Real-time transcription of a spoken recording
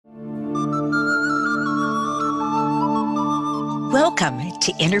Welcome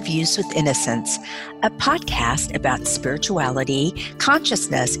to Interviews with Innocence, a podcast about spirituality,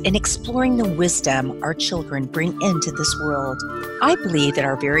 consciousness, and exploring the wisdom our children bring into this world. I believe that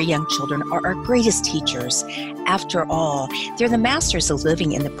our very young children are our greatest teachers. After all, they're the masters of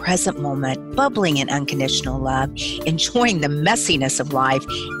living in the present moment, bubbling in unconditional love, enjoying the messiness of life,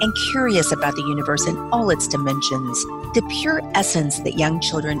 and curious about the universe in all its dimensions. The pure essence that young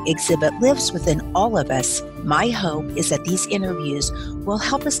children exhibit lives within all of us. My hope is that these interviews will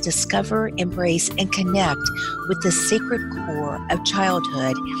help us discover, embrace, and connect with the sacred core of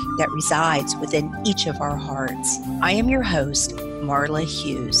childhood that resides within each of our hearts. I am your host, Marla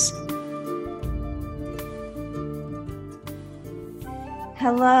Hughes.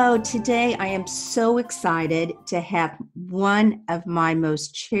 Hello, today I am so excited to have one of my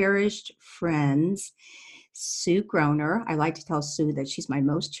most cherished friends, Sue Groner. I like to tell Sue that she's my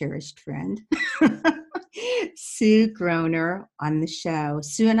most cherished friend. Sue Groner on the show.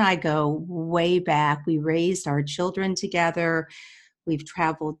 Sue and I go way back. We raised our children together. We've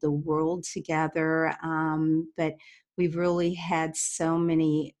traveled the world together, but we've really had so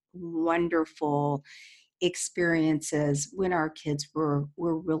many wonderful experiences when our kids were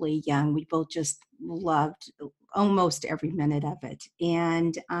really young. We both just loved almost every minute of it.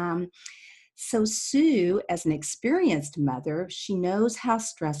 And so Sue, as an experienced mother, she knows how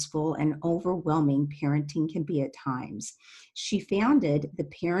stressful and overwhelming parenting can be at times. She founded the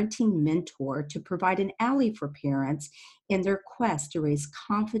Parenting Mentor to provide an ally for parents in their quest to raise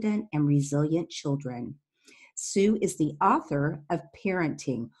confident and resilient children. Sue is the author of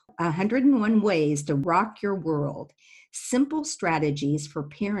Parenting, 101 Ways to Rock Your World, Simple Strategies for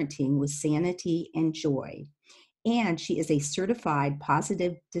Parenting with Sanity and Joy. And she is a certified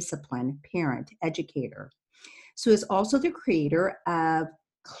positive discipline parent educator. Sue is also the creator of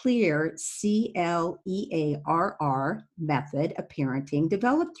CLEAR, CLEARR method of parenting,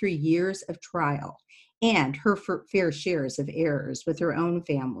 developed through years of trial and her fair shares of errors with her own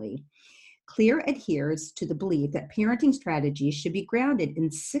family. CLEAR adheres to the belief that parenting strategies should be grounded in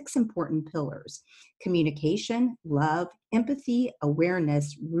 6 important pillars: communication, love, empathy,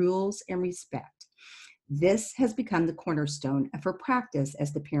 awareness, rules, and respect. This has become the cornerstone of her practice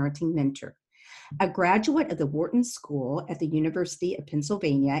as the parenting mentor. A graduate of the Wharton School at the University of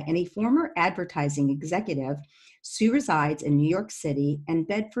Pennsylvania and a former advertising executive, Sue resides in New York City and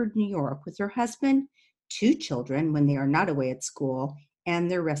Bedford, New York, with her husband, 2 children when they are not away at school, and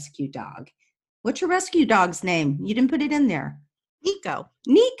their rescue dog. What's your rescue dog's name? You didn't put it in there. Nico.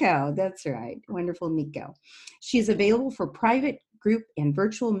 Nico, that's right. Wonderful Nico. She is available for private, group, and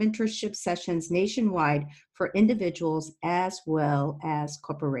virtual mentorship sessions nationwide for individuals as well as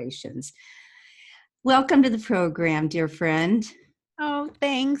corporations. Welcome to the program, dear friend. Oh,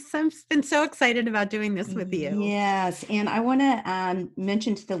 thanks. I've been so excited about doing this with you. Yes, and I want to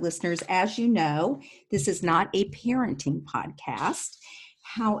mention to the listeners, as you know, this is not a parenting podcast.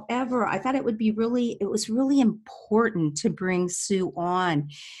 However, I thought it was really important to bring Sue on,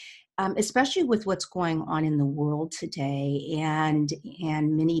 especially with what's going on in the world today, and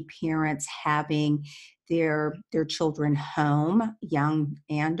many parents having their children home, young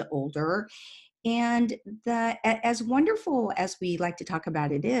and older. And as wonderful as we like to talk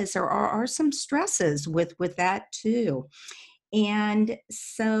about it is, there are some stresses with that too. And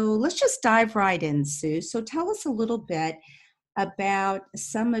so let's just dive right in, Sue. So tell us a little bit about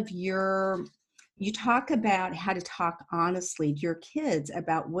some of you talk about how to talk honestly to your kids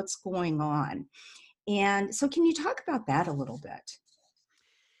about what's going on. And so can you talk about that a little bit?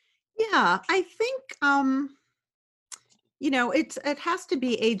 Yeah, I think it has to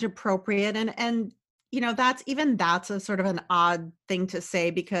be age appropriate, and that's a sort of an odd thing to say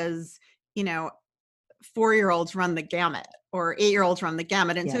because, 4-year-olds run the gamut or 8-year-olds run the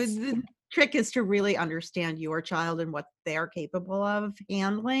gamut. And so Yes. the trick is to really understand your child and what they're capable of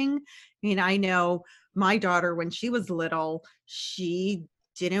handling. I mean, I know my daughter, when she was little, she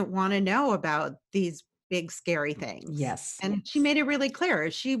didn't want to know about these big, scary things. Yes. And she made it really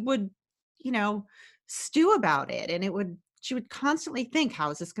clear. She would, you know, stew about it, and she would constantly think,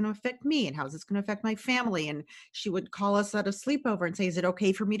 how is this going to affect me? And how is this going to affect my family? And she would call us at a sleepover and say, is it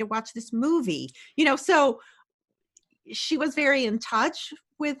okay for me to watch this movie? So she was very in touch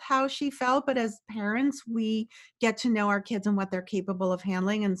with how she felt, but as parents, we get to know our kids and what they're capable of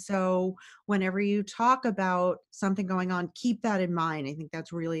handling. And so whenever you talk about something going on, keep that in mind. I think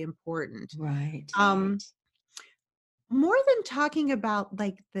that's really important. Right. More than talking about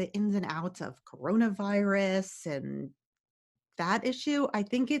like the ins and outs of coronavirus and that issue, I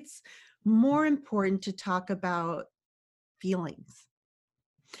think it's more important to talk about feelings.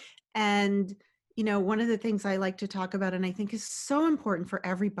 And one of the things I like to talk about and I think is so important for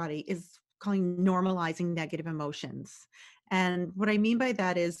everybody is calling normalizing negative emotions. And what I mean by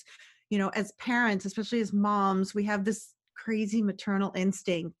that is, as parents, especially as moms, we have this crazy maternal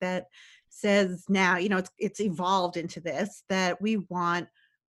instinct that says now, it's evolved into this that we want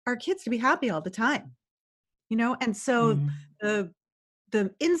our kids to be happy all the time, and so Mm. the the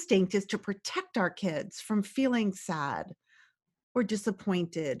instinct is to protect our kids from feeling sad or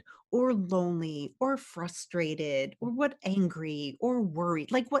disappointed or lonely or frustrated or what angry or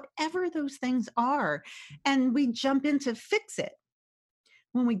worried, like whatever those things are. And we jump in to fix it.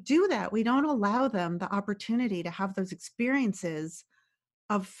 When we do that, we don't allow them the opportunity to have those experiences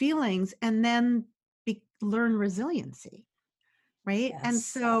of feelings and then learn resiliency. Right. And Yes.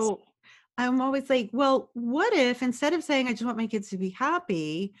 so I'm always like, well, what if instead of saying, I just want my kids to be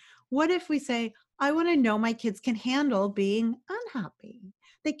happy, what if we say, I want to know my kids can handle being unhappy?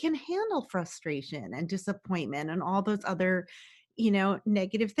 They can handle frustration and disappointment and all those other,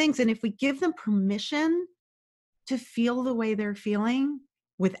 negative things. And if we give them permission to feel the way they're feeling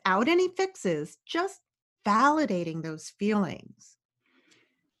without any fixes, just validating those feelings.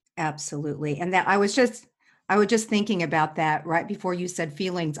 Absolutely. And that I was just thinking about that right before you said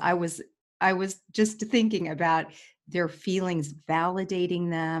feelings. I was just thinking about their feelings, validating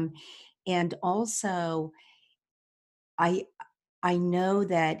them. And also I I know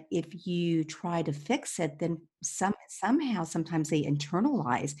that if you try to fix it, then somehow sometimes they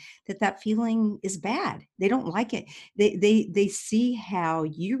internalize that that feeling is bad. They don't like it. They see how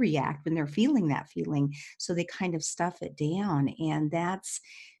you react when they're feeling that feeling, so they kind of stuff it down, and that's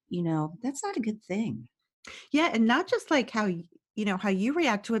not a good thing. Yeah, and not just like how you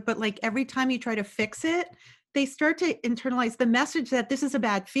react to it, but like every time you try to fix it, they start to internalize the message that this is a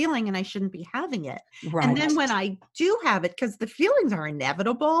bad feeling and I shouldn't be having it. And then Right. when I do have it, because the feelings are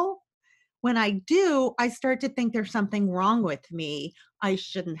inevitable, when I do, I start to think there's something wrong with me. I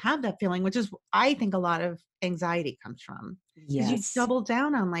shouldn't have that feeling, which is I think a lot of anxiety comes from. Because you Yes. double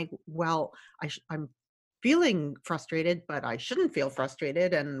down on like, well, I'm feeling frustrated, but I shouldn't feel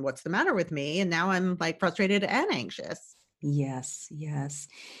frustrated. And what's the matter with me? And now I'm like frustrated and anxious. Yes, yes.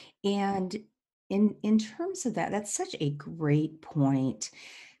 And in terms of that, that's such a great point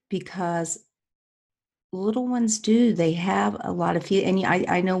because little ones do. They have a lot of feel, and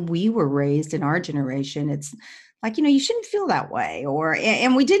I know we were raised in our generation. It's like, you shouldn't feel that way,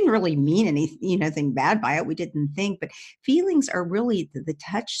 and we didn't really mean anything bad by it. We didn't think, but feelings are really the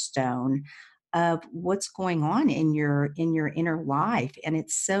touchstone of what's going on in your inner life, and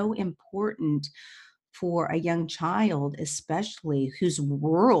it's so important for a young child, especially whose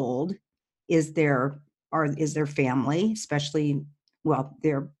world is their family, especially well,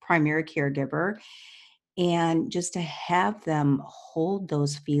 their primary caregiver, and just to have them hold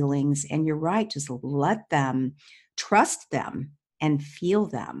those feelings, and you're right, just let them trust them and feel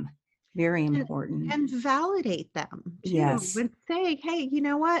them. Very And, important. and validate them too. Yes. And say, hey, you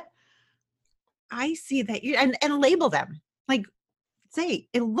know what? I see that you and label them. Like say,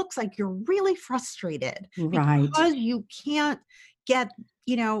 it looks like you're really frustrated Right. because you can't get,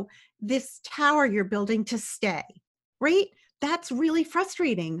 you know, this tower you're building to stay, right? That's really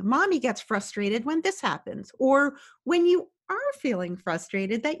frustrating. Mommy gets frustrated when this happens. Or when you are feeling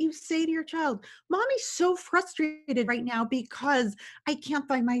frustrated, that you say to your child, Mommy's so frustrated right now because I can't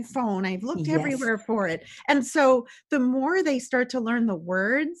find my phone. I've looked Yes. everywhere for it. And so the more they start to learn the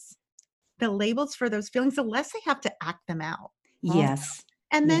words, the labels for those feelings, the less they have to act them out also. Yes.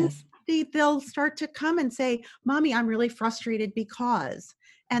 And then Yes. they'll start to come and say, "Mommy, I'm really frustrated because."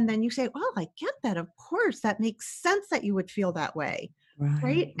 And then you say, "Well, I get that. Of course, that makes sense that you would feel that way." Right.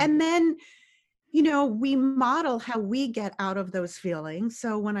 Right? And then, we model how we get out of those feelings.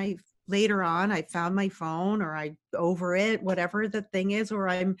 So when I later on I found my phone or I over it, whatever the thing is, or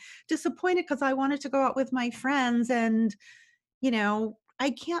I'm disappointed because I wanted to go out with my friends and I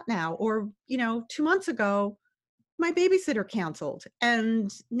can't now. Or, 2 months ago, my babysitter canceled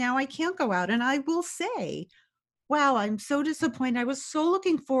and now I can't go out. And I will say, wow, I'm so disappointed. I was so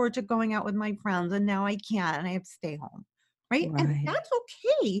looking forward to going out with my friends and now I can't and I have to stay home. Right. And Right. that's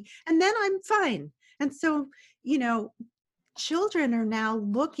okay. And then I'm fine. And so, you know, children are now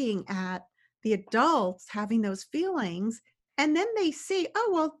looking at the adults having those feelings and then they see,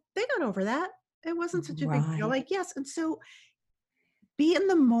 oh, well, they got over that. It wasn't such a big deal. Right. Like, yes. And so be in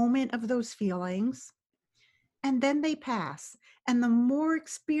the moment of those feelings and then they pass. And the more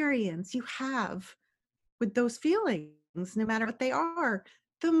experience you have with those feelings, no matter what they are,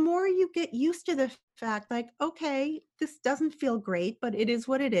 the more you get used to the fact, like, okay, this doesn't feel great, but it is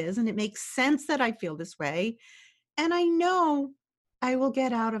what it is. And it makes sense that I feel this way. And I know I will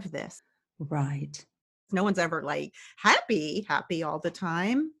get out of this. Right. No one's ever like happy all the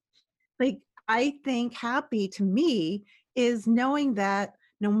time. Like, I think happy to me is knowing that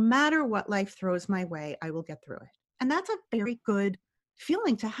no matter what life throws my way, I will get through it. And that's a very good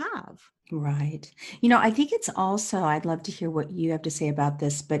feeling to have. Right. I think it's also, I'd love to hear what you have to say about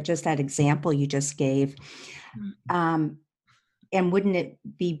this, but just that example you just gave. Mm. Um, and wouldn't it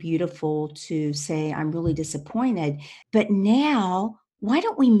be beautiful to say, I'm really disappointed, but now why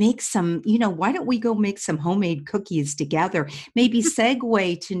don't we make some, why don't we go make some homemade cookies together? Maybe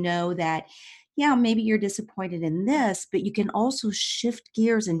segue to know that, yeah, maybe you're disappointed in this, but you can also shift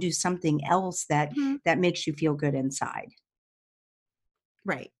gears and do something else Mhm. that makes you feel good inside.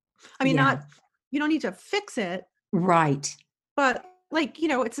 Right. I mean, Yeah. not you don't need to fix it, Right. but, like,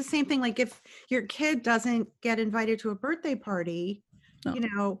 it's the same thing, like, if your kid doesn't get invited to a birthday party,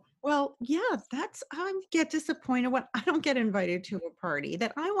 well, yeah, that's I get disappointed when I don't get invited to a party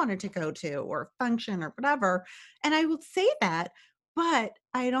that I wanted to go to or a function or whatever, and I will say that, but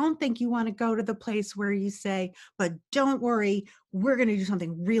I don't think you wanna go to the place where you say, "But don't worry, we're gonna do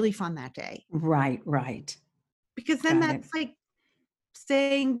something really fun that day." Right. Right. Because then Got it. that's like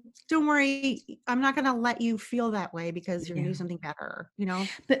saying, "Don't worry, I'm not gonna let you feel that way because you're gonna Yeah. do something better," you know?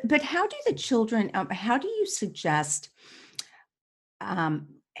 But how do the children, how do you suggest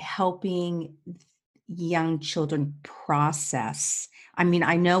helping young children process? I mean,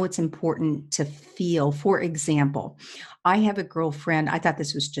 I know it's important to feel. For example, I have a girlfriend, I thought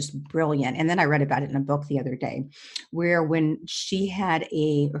this was just brilliant. And then I read about it in a book the other day, where when she had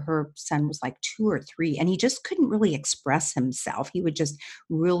her son was like 2 or 3, and he just couldn't really express himself. He would just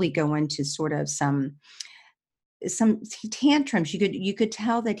really go into sort of some tantrums. You could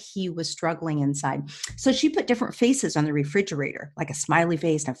tell that he was struggling inside. So she put different faces on the refrigerator, like a smiley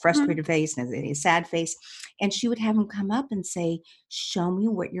face and a Mhm. frustrated face and a sad face, and she would have him come up and say, show me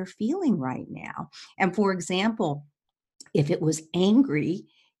what you're feeling right now. And for example, if it was angry,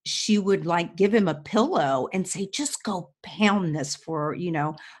 she would like give him a pillow and say, just go pound this for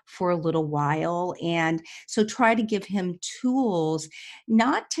a little while. And so try to give him tools,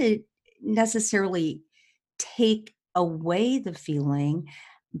 not to necessarily take away the feeling,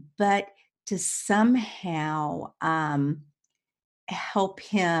 but to somehow help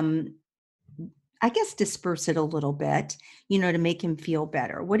him, I guess, disperse it a little bit, to make him feel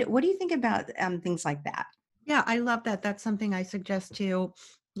better. What do you think about things like that? Yeah, I love that. That's something I suggest too,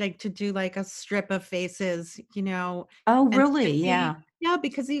 like, to do, like, a strip of faces, Oh, and really? it could be Yeah. yeah,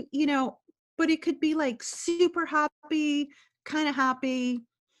 because but it could be, like, super happy, kinda happy,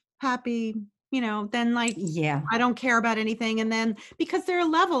 happy, then, like, Yeah. I don't care about anything, and then because there are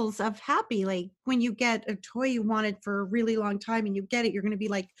levels of happy, like, when you get a toy you wanted for a really long time and you get it, you're gonna be,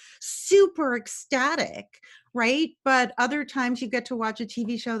 like, super ecstatic, right? But other times you get to watch a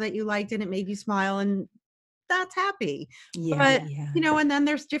TV show that you liked and it made you smile, and that's happy. Yeah. But, Yeah. and then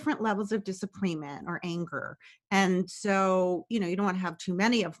there's different levels of disappointment or anger, and so, you don't wanna have too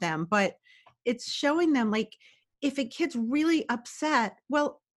many of them, but it's showing them, like, if a kid's really upset,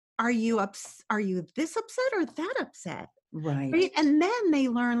 well, are you this upset or that upset? Right. Right? And then they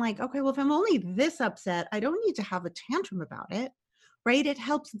learn like, okay, well, if I'm only this upset, I don't need to have a tantrum about it. Right? It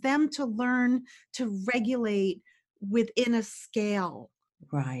helps them to learn to regulate within a scale,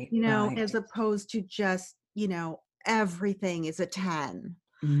 Right. Right. as opposed to just, everything is a 10.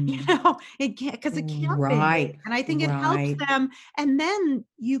 Mm. It can't because it can't be. Right. And I think it helps Right. them. And then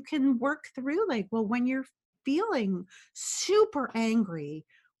you can work through like, well, when you're feeling super angry,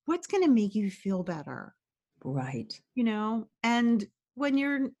 what's going to make you feel better? Right. And when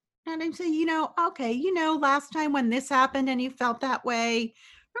you're and I'm saying, okay, last time when this happened and you felt that way,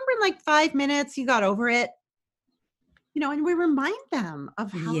 remember in like 5 minutes you got over it? And we remind them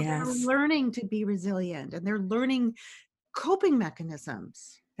of how they're Yes. learning to be resilient and they're learning coping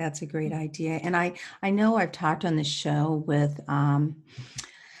mechanisms. That's a great idea. And I know I've talked on the show with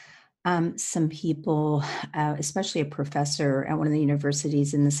some people, especially a professor at one of the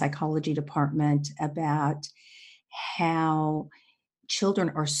universities in the psychology department, about how children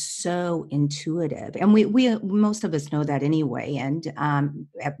are so intuitive, and we most of us know that anyway. And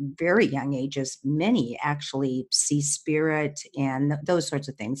at very young ages, many actually see spirit and those sorts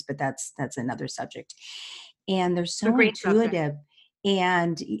of things. But that's another subject. And they're It's a so great subject. intuitive,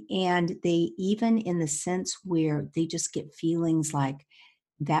 and they even in the sense where they just get feelings like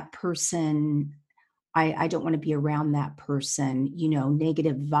that person. I don't want to be around that person,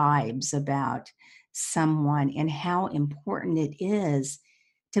 negative vibes about someone, and how important it is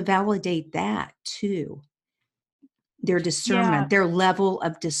to validate that too. Their Yeah. discernment, their level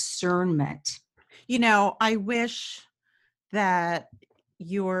of discernment. I wish that,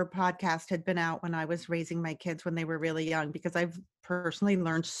 your podcast had been out when I was raising my kids when they were really young, because I've personally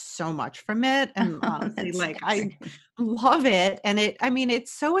learned so much from it. And honestly, That's like, I amazing. love it. And I mean,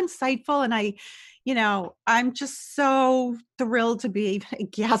 it's so insightful. And I'm just so thrilled to be a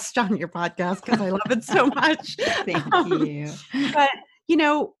guest on your podcast because I love it so much. Thank Um, you. but, you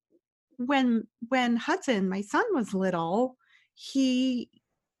know, when Hudson, my son, was little, he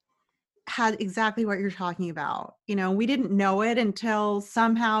had exactly what you're talking about. We didn't know it until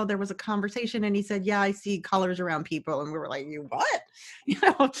somehow there was a conversation and he said, "Yeah, I see colors around people." And we were like, "You what?" You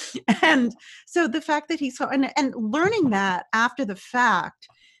know? And so the fact that he saw, and learning that after the fact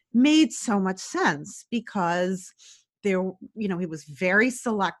made so much sense, because he was very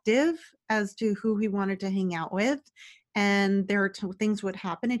selective as to who he wanted to hang out with. And there are things would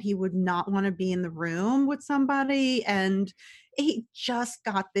happen and he would not want to be in the room with somebody. And he just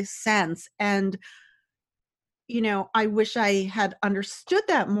got this sense. And, I wish I had understood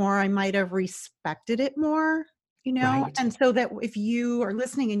that more. I might have respected it more, Right. and so that if you are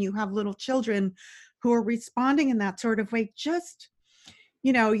listening and you have little children who are responding in that sort of way, just,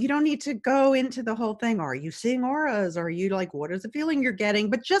 you don't need to go into the whole thing. Are you seeing auras? Are you like, what is the feeling you're getting?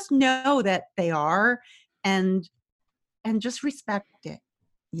 But just know that they are, and just respect it.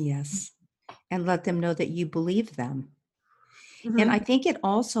 Yes. And let them know that you believe them. And I Mhm. think it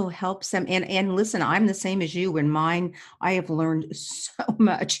also helps them, and listen, I'm the same as you. When mine, I have learned so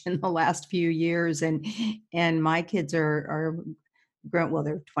much in the last few years, and my kids are grown, well,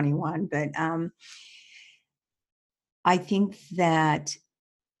 they're 21, but, I think that,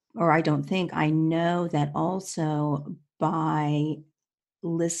 or I don't think, I know that also by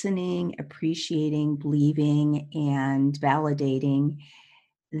listening, appreciating, believing, and validating,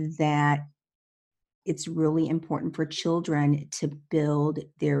 that it's really important for children to build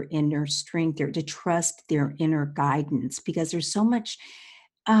their inner strength, or to trust their inner guidance, because there's so much.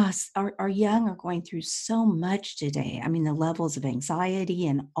 Us, our young are going through so much today. I mean, the levels of anxiety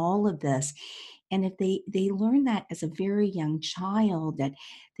and all of this. And if they learn that as a very young child, that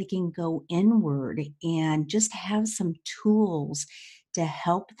they can go inward and just have some tools to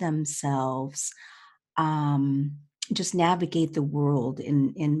help themselves, um, just navigate the world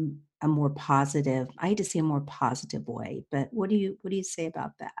in a more positive, I hate to say a more positive way, but what do you say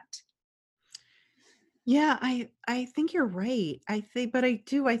about that? Yeah, I think you're right. I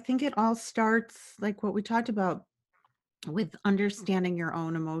think it all starts like what we talked about with understanding your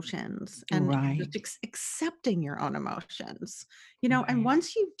own emotions and just Right, accepting your own emotions. And right.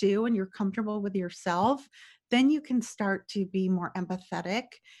 once you do and you're comfortable with yourself, then you can start to be more empathetic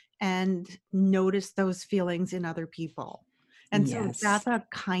and notice those feelings in other people. And so Yes, that's a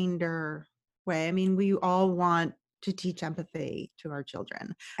kinder way. I mean, we all want to teach empathy to our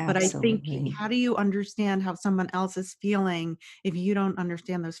children. But I think, absolutely. how do you understand how someone else is feeling if you don't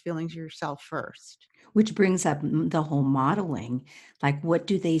understand those feelings yourself first? Which brings up the whole modeling. Like, what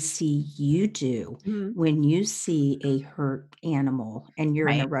do they see you do Mhm. when you see a hurt animal and you're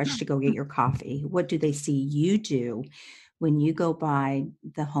in a Right. rush to go get your coffee? What do they see you do when you go by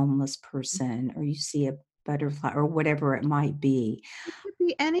the homeless person, or you see a butterfly, or whatever it might be? It could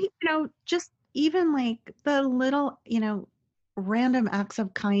be any, just even like the little, random acts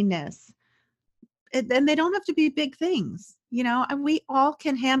of kindness. And they don't have to be big things, and we all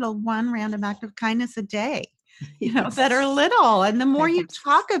can handle one random act of kindness a day, that are Yes. little. And the more you Yes.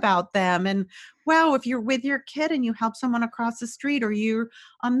 talk about them, and wow, if you're with your kid and you help someone across the street, or you're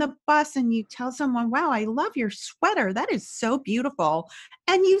on the bus and you tell someone, "Wow, I love your sweater. That is so beautiful."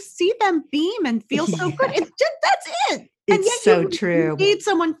 And you see them beam and feel so good. Yeah, It's just that's it. And it's yet so you true. made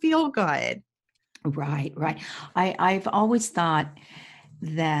someone feel good. Right, right. I've always thought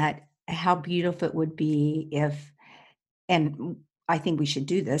that how beautiful it would be if, and I think we should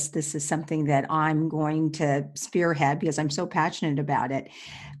do this. This is something that I'm going to spearhead because I'm so passionate about it.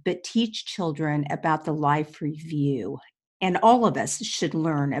 But teach children about the life review. And all of us should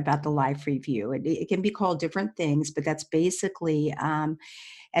learn about the life review. It can be called different things, but that's basically,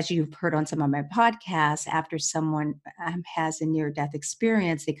 as you've heard on some of my podcasts, after someone has a near death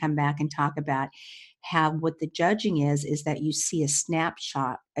experience, they come back and talk about how what the judging is that you see a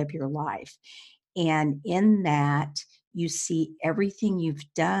snapshot of your life. And in that, you see everything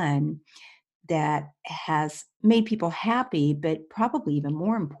you've done that has made people happy, but probably even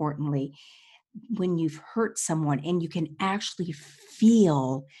more importantly, when you've hurt someone and you can actually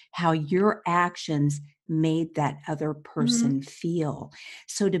feel how your actions made that other Mhm. person feel.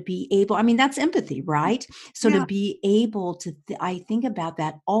 So to be able, I mean, that's empathy, right? So to Yeah. be able to, I think about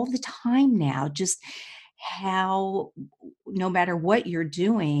that all the time now, just how, no matter what you're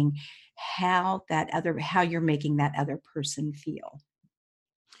doing, how you're making that other person feel.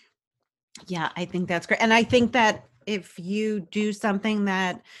 Yeah, I think that's great. And I think that if you do something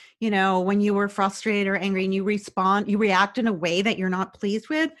that, when you were frustrated or angry and you react in a way that you're not pleased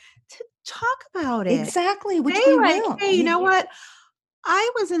with, to talk about it. Exactly, Say which we like, will. hey, you know what?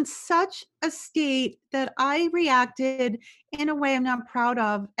 I was in such a state that I reacted in a way I'm not proud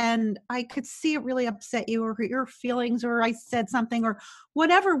of, and I could see it really upset you or hurt your feelings, or I said something or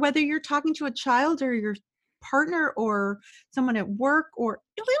whatever, whether you're talking to a child or your partner or someone at work or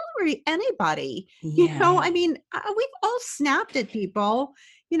literally anybody. Yeah, I mean, we've all snapped at people.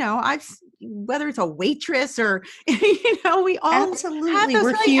 Whether it's a waitress or, we all have absolutely. those,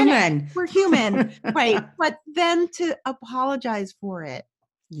 We're right? And human. we're human. Right, but then to apologize for it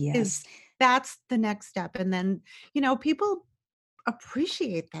Yes. is that's the next step, and then, people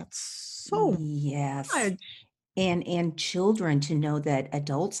appreciate that so Yes. much. And children to know that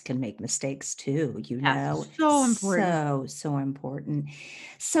adults can make mistakes too, Yes, so important. So, so important.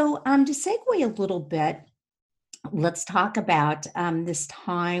 So, to segue a little bit, let's talk about this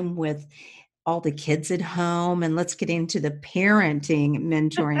time with all the kids at home, and let's get into the parenting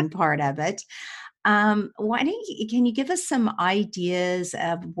mentoring part of it. Why don't you, can you give us some ideas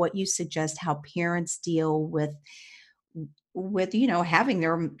of what you suggest how parents deal with having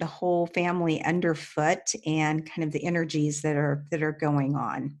the whole family underfoot and kind of the energies that are going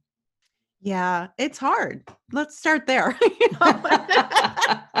on? Yeah, it's hard. Let's start there. You know?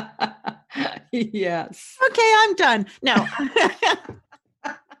 Yes. Okay, I'm done. No.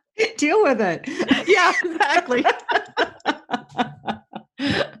 Deal with it. Yeah, exactly.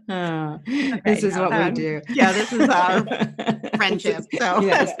 Uh, Okay, this is no, what we do. yeah, this is our This friendship, is so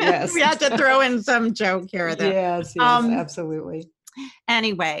yes, yes. we had to throw in some joke here or there. Yes, yes, Um, absolutely.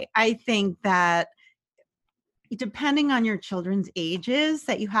 anyway, I think that depending on your children's ages,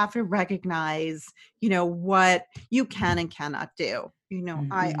 that you have to recognize, what you can and cannot do.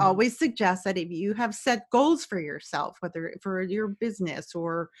 I Mhm. always suggest that if you have set goals for yourself, whether for your business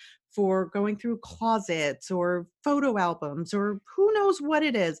or for going through closets or photo albums or who knows what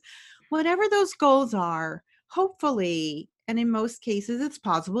it is, whatever those goals are, hopefully, and in most cases, it's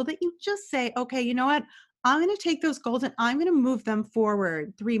possible that you just say, okay, you know what? I'm going to take those goals and I'm going to move them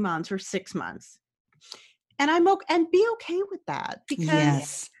forward 3 months or 6 months, and and be okay with that, because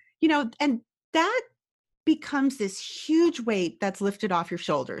Yes. and that becomes this huge weight that's lifted off your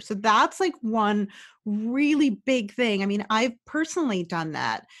shoulders. So that's like one really big thing. I mean, I've personally done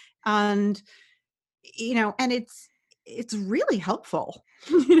that, and and it's really helpful.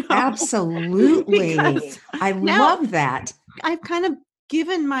 you know Absolutely. because I now love that. I've kind of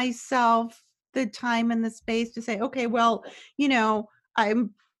given myself the time and the space to say, okay, well,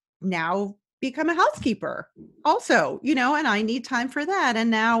 I'm now become a housekeeper also, and I need time for that. And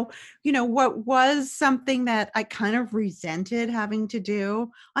now, what was something that I kind of resented having to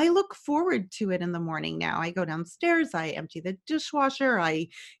do, I look forward to it in the morning now. I go downstairs, I empty the dishwasher, I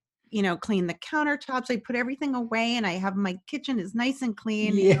clean the countertops, I put everything away, and I have my kitchen is nice and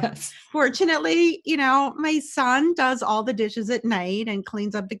clean. Yes. Fortunately, my son does all the dishes at night and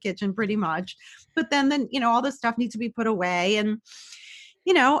cleans up the kitchen pretty much. But then, all the stuff needs to be put away. And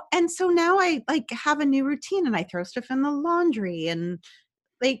so now I like have a new routine, and I throw stuff in the laundry,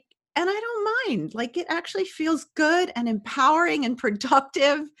 like, and I don't mind. Like, it actually feels good and empowering and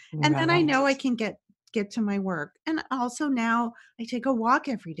productive. And then I know I Right. can get to my work. And also now I take a walk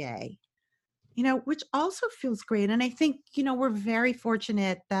every day, which also feels great. And I think, we're very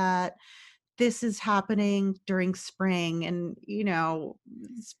fortunate that this is happening during spring. And,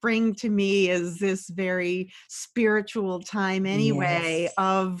 spring to me is this very spiritual time anyway Yes.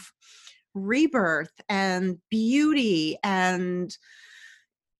 of rebirth and beauty. And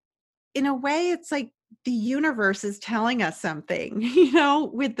in a way, it's like the universe is telling us something,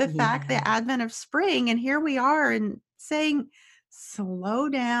 with the fact, Yeah. the advent of spring. And here we are and saying, slow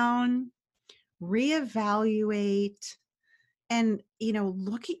down, reevaluate, and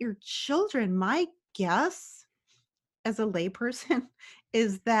look at your children. My guess as a layperson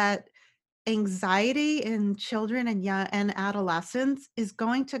is that anxiety in children and young and adolescents is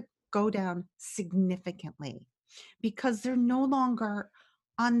going to go down significantly, because they're no longer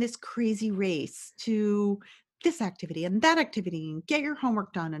on this crazy race to this activity and that activity and get your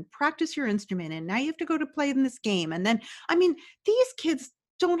homework done and practice your instrument, and now you have to go to play in this game. And then, I mean, these kids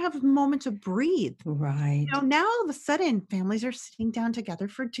don't have a moment to breathe. Right. Now all of a sudden, families are sitting down together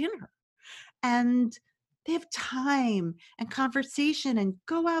for dinner, and they have time and conversation and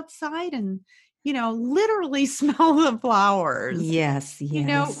go outside and, literally smell the flowers. Yes,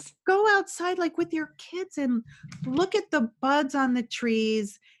 yes. Go outside like with your kids and look at the buds on the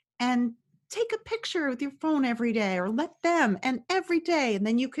trees and take a picture with your phone every day, or let them, and every day, and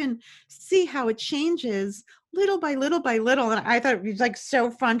then you can see how it changes little by little by little. And I thought it was like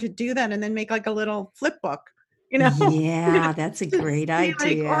so fun to do that and then make like a little flip book, you know, Yeah, that's a to great see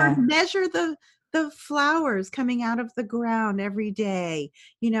like, or idea. measure the flowers coming out of the ground every day,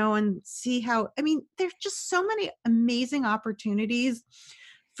 and see how, I mean, there's just so many amazing opportunities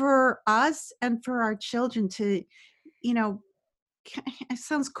for us and for our children to, you know, it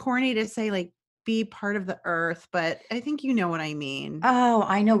sounds corny to say like be part of the earth, but I think you know what I mean. Oh,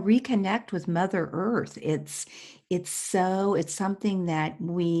 I know, reconnect with Mother Earth. It's something that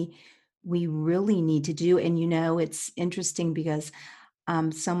we really need to do. And it's interesting because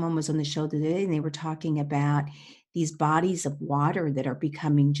someone was on the show today and they were talking about these bodies of water that are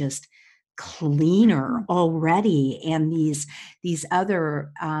becoming just cleaner Mhm. already, and these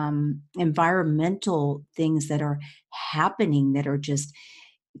other environmental things that are happening that are just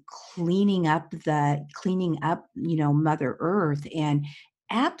cleaning up Mother Earth. And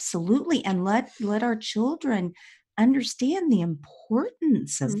absolutely, and let our children understand the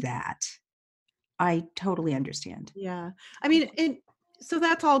importance of Mhm. that. I totally understand. Yeah. I mean, so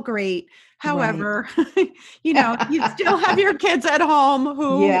that's all great. Right. However, you still have your kids at home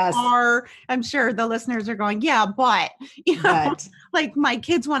who Yes, are, I'm sure the listeners are going, yeah, but, you know, but like my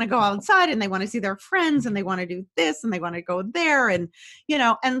kids want to go outside and they want to see their friends and they want to do this and they want to go there. And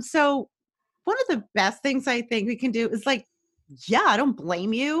so one of the best things I think we can do is like, yeah, I don't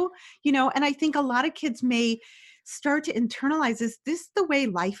blame you, and I think a lot of kids may start to internalize, is this the way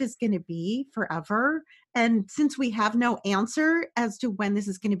life is going to be forever? And since we have no answer as to when this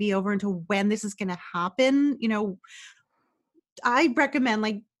is going to be over and to when this is going to happen, I recommend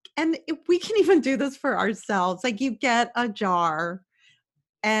like, and if we can even do this for ourselves, like you get a jar,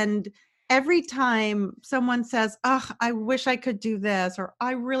 and every time someone says, "Oh, I wish I could do this," or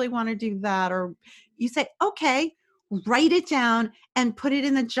 "I really want to do that," or you say, "Okay, write it down and put it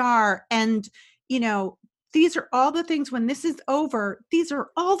in the jar." And, you know, these are all the things when this is over, these are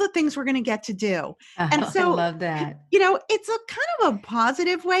all the things we're going to get to do. And I so, love that. it's a kind of a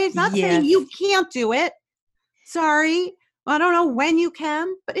positive way. It's not saying Yes. you can't do it. Sorry. I don't know when you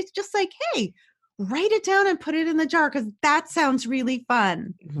can, but it's just like, hey, write it down and put it in the jar because that sounds really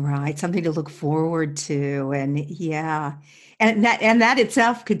fun. Right, something to look forward to, and yeah, and that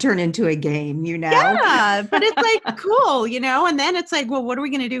itself could turn into a game, you know? Yeah, but it's, like, cool, and then it's like, well, what are we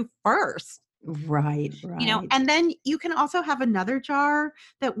gonna do first? Right, right. And then you can also have another jar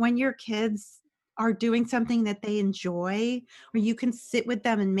that when your kids are doing something that they enjoy, where you can sit with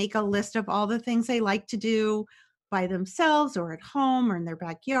them and make a list of all the things they like to do by themselves or at home or in their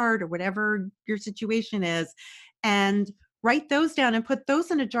backyard or whatever your situation is, and write those down and put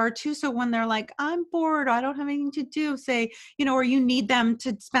those in a jar too, so when they're like, "I'm bored, I don't have anything to do," say, or you need them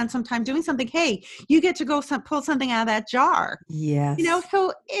to spend some time doing something, hey, you get to go pull something out of that jar. Yes,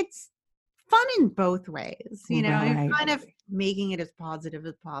 So it's fun in both ways, you're right. kind of making it as positive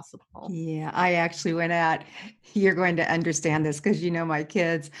as possible. Yeah, I actually went out. You're going to understand this because you know my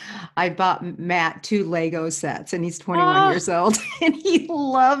kids. I bought Matt 2 Lego sets, and he's 21 Oh, years old, and he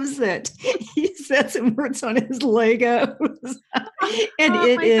loves it. He sets and works on his Legos, and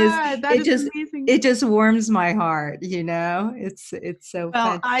oh my god, that it is just amazing. it just warms my heart, you know? It's so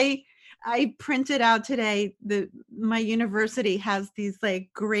Well, fun. I printed out today, my university has these, like,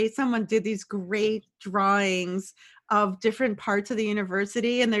 great someone did these great drawings of different parts of the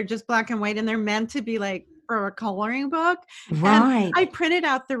university, and they're just black and white, and they're meant to be, like, for a coloring book, and Right. I printed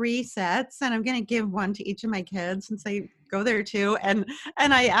out 3 sets, and I'm gonna give 1 to each of my kids since they go there too, and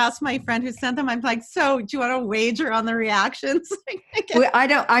I asked my friend who sent them, I'm like, "So, do you wanna wager on the reactions?" Well,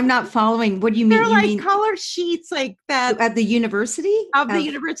 I'm not following. What do you mean? They're You like mean color sheets like that at the university of the of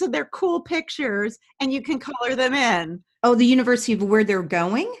universe, and they're cool pictures, and you can color them in. oh, the university of where they're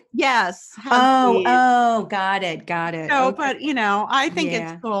going? Yes, has Oh, these. oh, got it. So, Okay. but, I think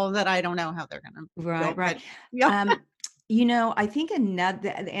it's Yeah. cool that I don't know how they're gonna Right, go, right. but yeah. Um, I think another,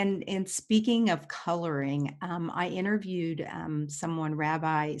 and speaking of coloring, I interviewed someone,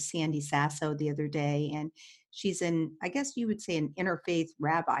 Rabbi Sandy Sasso, the other day, and she's I guess you would say, an interfaith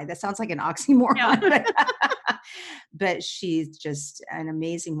rabbi. That sounds like an Yeah. oxymoron, but she's just an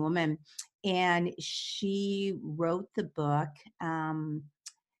amazing woman. And she wrote the book,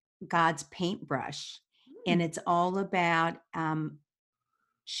 God's Paintbrush, and Mm, it's all about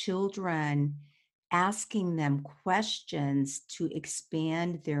children, asking them questions to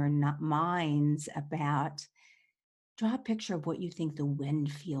expand their minds about, draw a picture of what you think the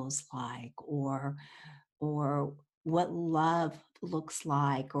wind feels like, or what love looks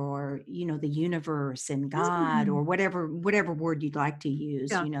like, or the universe and God, Mm. or whatever word you'd like to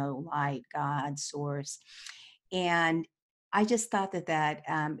use, Yeah. light, God, source. And I just thought that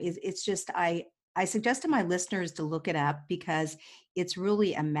it's just, I suggest to my listeners to look it up, because it's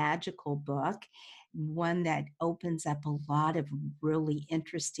really a magical book, one that opens up a lot of really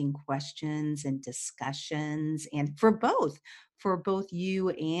interesting questions and discussions, and for both you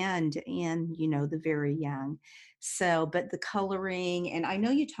and the very young. So, but the coloring, and I know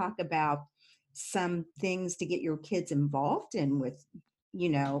you talk about some things to get your kids you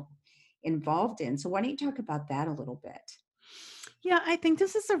know, involved in. So why don't you talk about that a little bit? Yeah, I think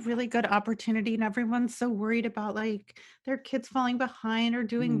this is a really good opportunity, and everyone's so worried about like their kids falling behind or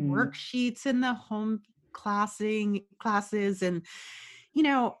doing Mm, worksheets in the home classes. And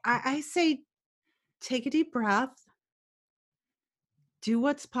I say take a deep breath, do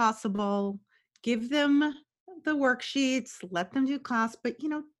what's possible, give them the worksheets, let them do class, but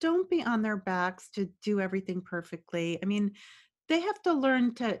don't be on their backs to do everything perfectly. I mean, they have to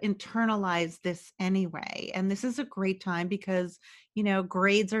learn to internalize this anyway. And this is a great time because,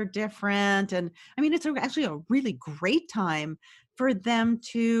 grades are different. And I mean, actually a really great time for them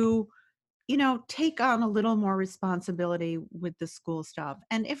to take on a little more responsibility with the school stuff.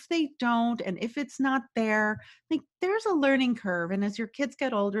 And if they don't, and if it's not there, like there's a learning curve. And as your kids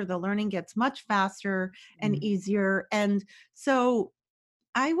get older, the learning gets much faster and mm, easier. And so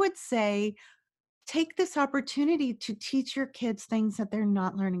I would say take this opportunity to teach your kids things that they're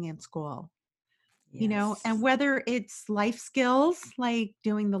not learning in school. And yes. whether it's life skills like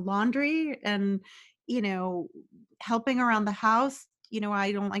doing the laundry and, you know, helping around the house,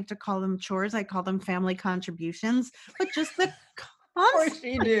 I don't like to call them chores, I call them family contributions, but just the Of constant, course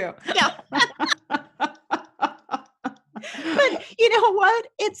you do. yeah. But you know what?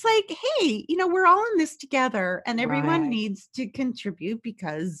 It's like, hey, we're all in this together and everyone Right. needs to contribute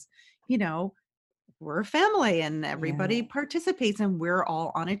because, you know, we're a family and Yeah. everybody participates and we're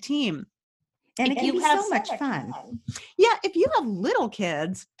all on a team. And it If can you be have so much fun. Yeah, if you have little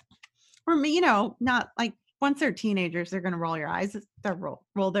kids, or me, not like once they're teenagers, they're going to roll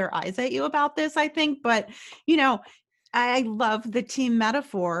their eyes at you about this, I think. But, you know, I love the team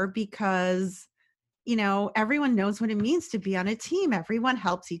metaphor because, everyone knows what it means to be on a team. Everyone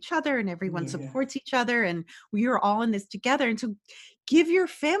helps each other and everyone Yeah. supports each other. And we are all in this together. And so give your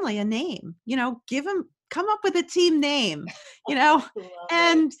family a name, come up with a team name, you know, Love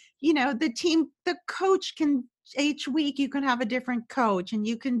and, it. the coach can, each week you can have a different coach and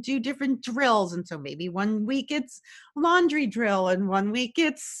you can do different drills. And so maybe one week it's laundry drill and one week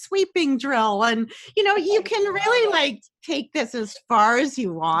it's sweeping drill. And, you I can love really it. like take this as far as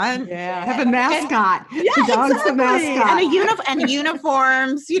you want. Yeah. Have a And mascot. yeah, The dog's the exactly. And mascot. and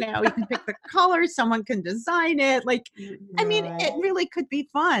uniforms, you can pick the colors, someone can design it. Like, I mean, Right. it really could be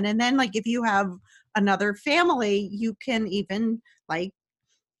fun. And then like if you have another family, you can even like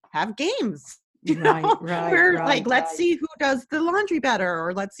have games, Right. Right. where like Right. let's see who does the laundry better,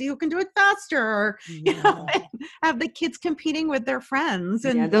 or let's see who can do it faster, or Yeah. have the kids competing with their friends.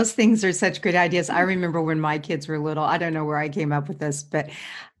 Yeah, And those things are such good ideas. I remember when my kids were little, I don't know where I came up with this, but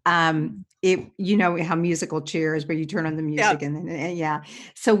how musical chairs where you turn on the yeah. music, and then yeah.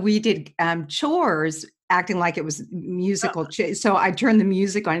 So we did chores acting like it was uh, musical so I turned the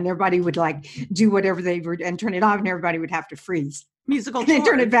music on and everybody would like do whatever they were and turn it off, and everybody would have to freeze Musical and then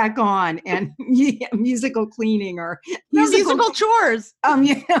turn it chores. back on, and yeah, musical cleaning, or No, musical musical chores.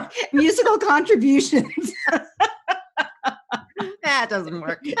 musical contributions. That doesn't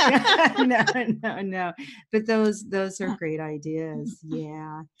work. No, no, no. But those are great ideas.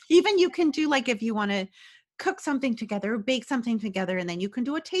 Yeah. Even you can do like if you want to cook something together, bake something together, and then you can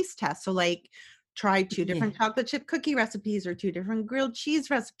do a taste test. So like try two Yeah. different chocolate chip cookie recipes or two different grilled cheese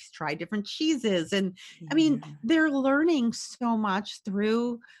recipes, try different cheeses. And I mean, Yeah. they're learning so much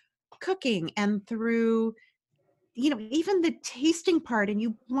through cooking and through, even the tasting part, and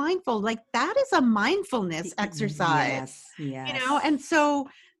you blindfold, like that is a mindfulness exercise, Yes, yes. and so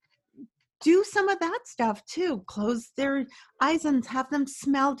do some of that stuff too. Close their eyes and have them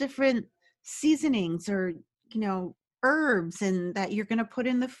smell different seasonings or, herbs and that you're going to put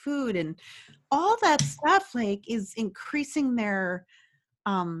in the food, and all that stuff like is increasing their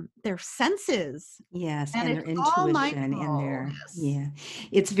senses, Yes, and and their it's all intuition and their mindfulness. yeah.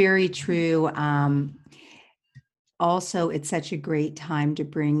 It's very true. Also, it's such a great time to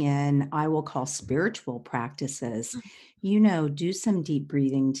bring in, I will call, spiritual practices. Do some deep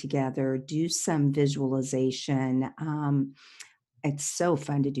breathing together, do some visualization. it's so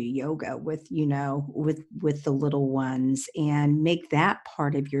fun to do yoga with, with the little ones, and make that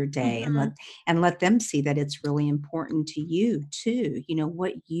part of your day, and Mhm. let them see that it's really important to you too,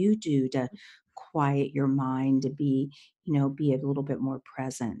 what you do to quiet your mind, to be a little bit more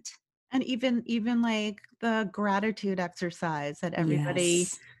present. And even like the gratitude exercise that everybody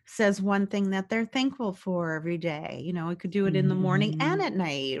Yes. says one thing that they're thankful for every day. We could do it in the morning and Mhm. at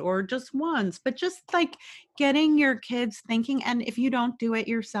night or just once, but just like getting your kids thinking. And if you don't do it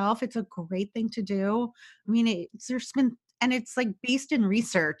yourself, it's a great thing to do. I mean, there's been, and it's like based in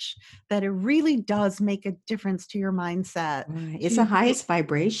research that it really does make a difference to your mindset Right. It's the to be, highest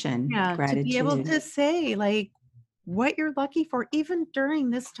vibration, yeah, to be able gratitude. to say like, what you're lucky for, even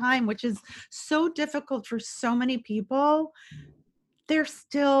during this time, which is so difficult for so many people, there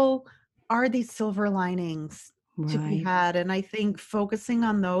still are these silver linings to be Right. had. And I think focusing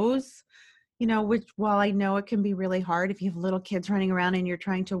on those, which while I know it can be really hard if you have little kids running around and you're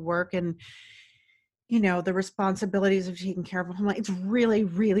trying to work and, the responsibilities of taking care of a home, it's really,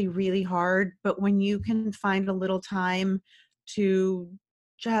 really, really hard. But when you can find a little time to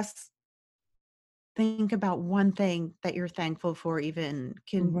just think about one thing that you're thankful for even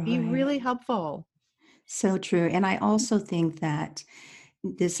can be Right. really helpful. So true. And I also think that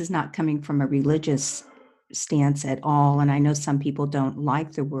this is not coming from a religious stance at all. And I know some people don't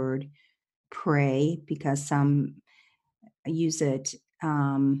like the word pray because some use it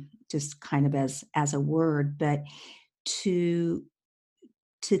just kind of as a word, but to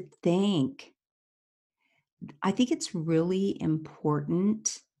think, I think it's really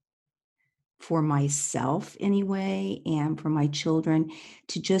important for myself anyway, and for my children,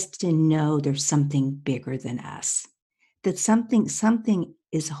 to know there's something bigger than us. That something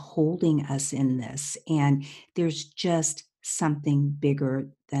is holding us in this, and there's just something bigger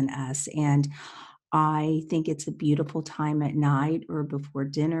than us. And I think it's a beautiful time at night or before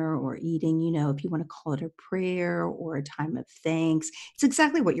dinner or eating, if you want to call it a prayer or a time of thanks. It's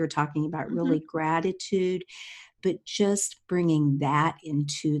exactly what you're talking about, Mhm. really gratitude, but just bringing that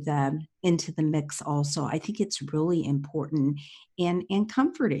into the mix also. I think it's really important and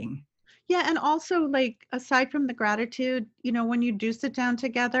comforting. Yeah, and also, like, aside from the gratitude, when you do sit down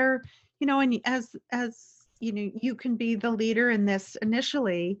together, and you can be the leader in this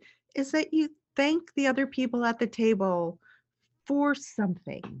initially, is that you thank the other people at the table for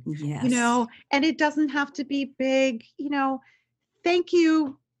something, Yes. and it doesn't have to be big, "Thank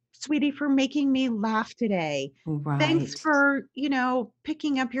you, sweetie, for making me laugh today. Thanks Right. for,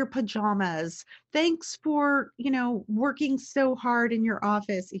 picking up your pajamas. Thanks for, working so hard in your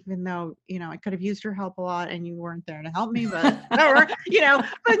office, even though, I could have used your help a lot and you weren't there to help me, but whatever,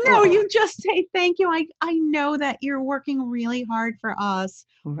 but no, Well, you just say thank you. I know that you're working really hard for us,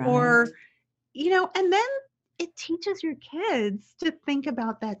 right. or, and then it teaches your kids to think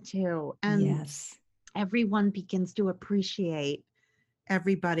about that too. And Yes. everyone begins to appreciate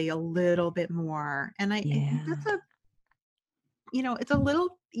everybody a little bit more. And I think Yeah. that's it's a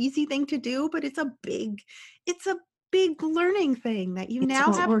little easy thing to do, but it's a big learning thing that you It's now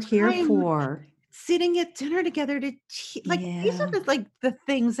what have we're here time for. sitting at dinner together to like these Yeah. are the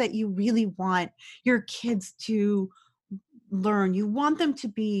things that you really want your kids to learn. You want them to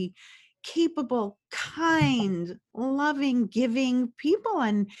be capable, kind, loving, giving people.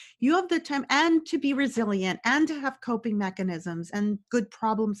 And you have the time and to be resilient and to have coping mechanisms and good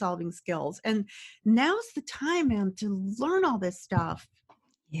problem solving skills. And now's the time, man, to learn all this stuff.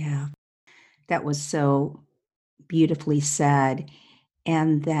 Yeah. That was so beautifully said.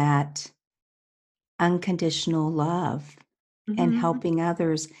 And that unconditional love and Mhm. helping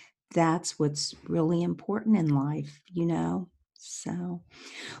others, that's what's really important in life. So,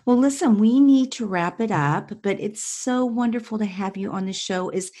 well, listen, we need to wrap it up, but it's so wonderful to have you on the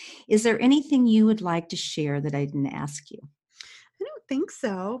show. Is there anything you would like to share that I didn't ask you? I don't think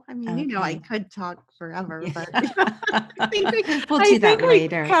so. I mean, I Okay. could talk forever, Yeah. but I think we We'll I do think that we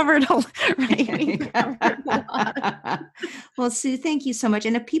later. covered a right, we covered a lot. Well, Sue, thank you so much.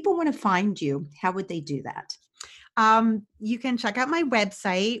 And if people want to find you, how would they do that? You can check out my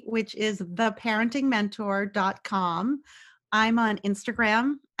website, which is theparentingmentor.com. I'm on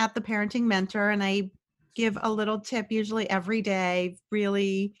Instagram at the parenting mentor, and I give a little tip usually every day,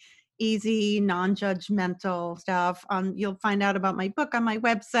 really easy, non-judgmental stuff. You'll find out about my book on my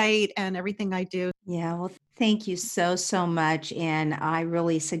website and everything I do. Yeah, well, thank you so, so much. And I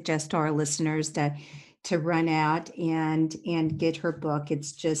really suggest to our listeners to run out and get her book.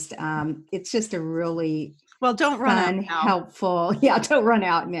 It's just a really Well, don't run out fun, now. helpful. Yeah, don't run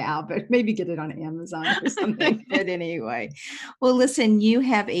out now, but maybe get it on Amazon or something. But anyway, well, listen, you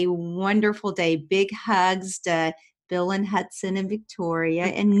have a wonderful day. Big hugs to Bill and Hudson and Victoria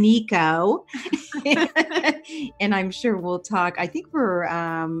and Nico. And I'm sure we'll talk. I think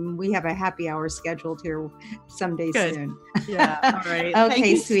we have a happy hour scheduled here someday Good. soon. Yeah. All right. Okay, Thank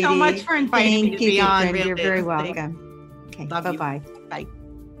you sweetie. so much for inviting me Thank to you, be on. friend. You're Really. very Thanks. welcome. Okay, Love you. bye-bye. Bye.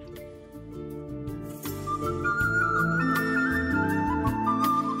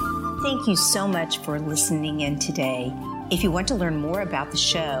 Thank you so much for listening in today. If you want to learn more about the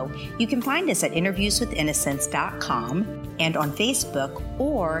show, you can find us at interviewswithinnocence.com and on Facebook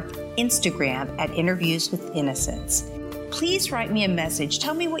or Instagram at Interviews with Innocence. Please write me a message,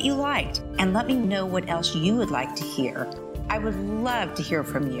 tell me what you liked, and let me know what else you would like to hear. I would love to hear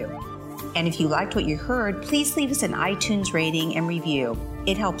from you. And if you liked what you heard, please leave us an iTunes rating and review.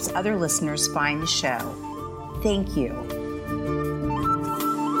 It helps other listeners find the show. Thank you.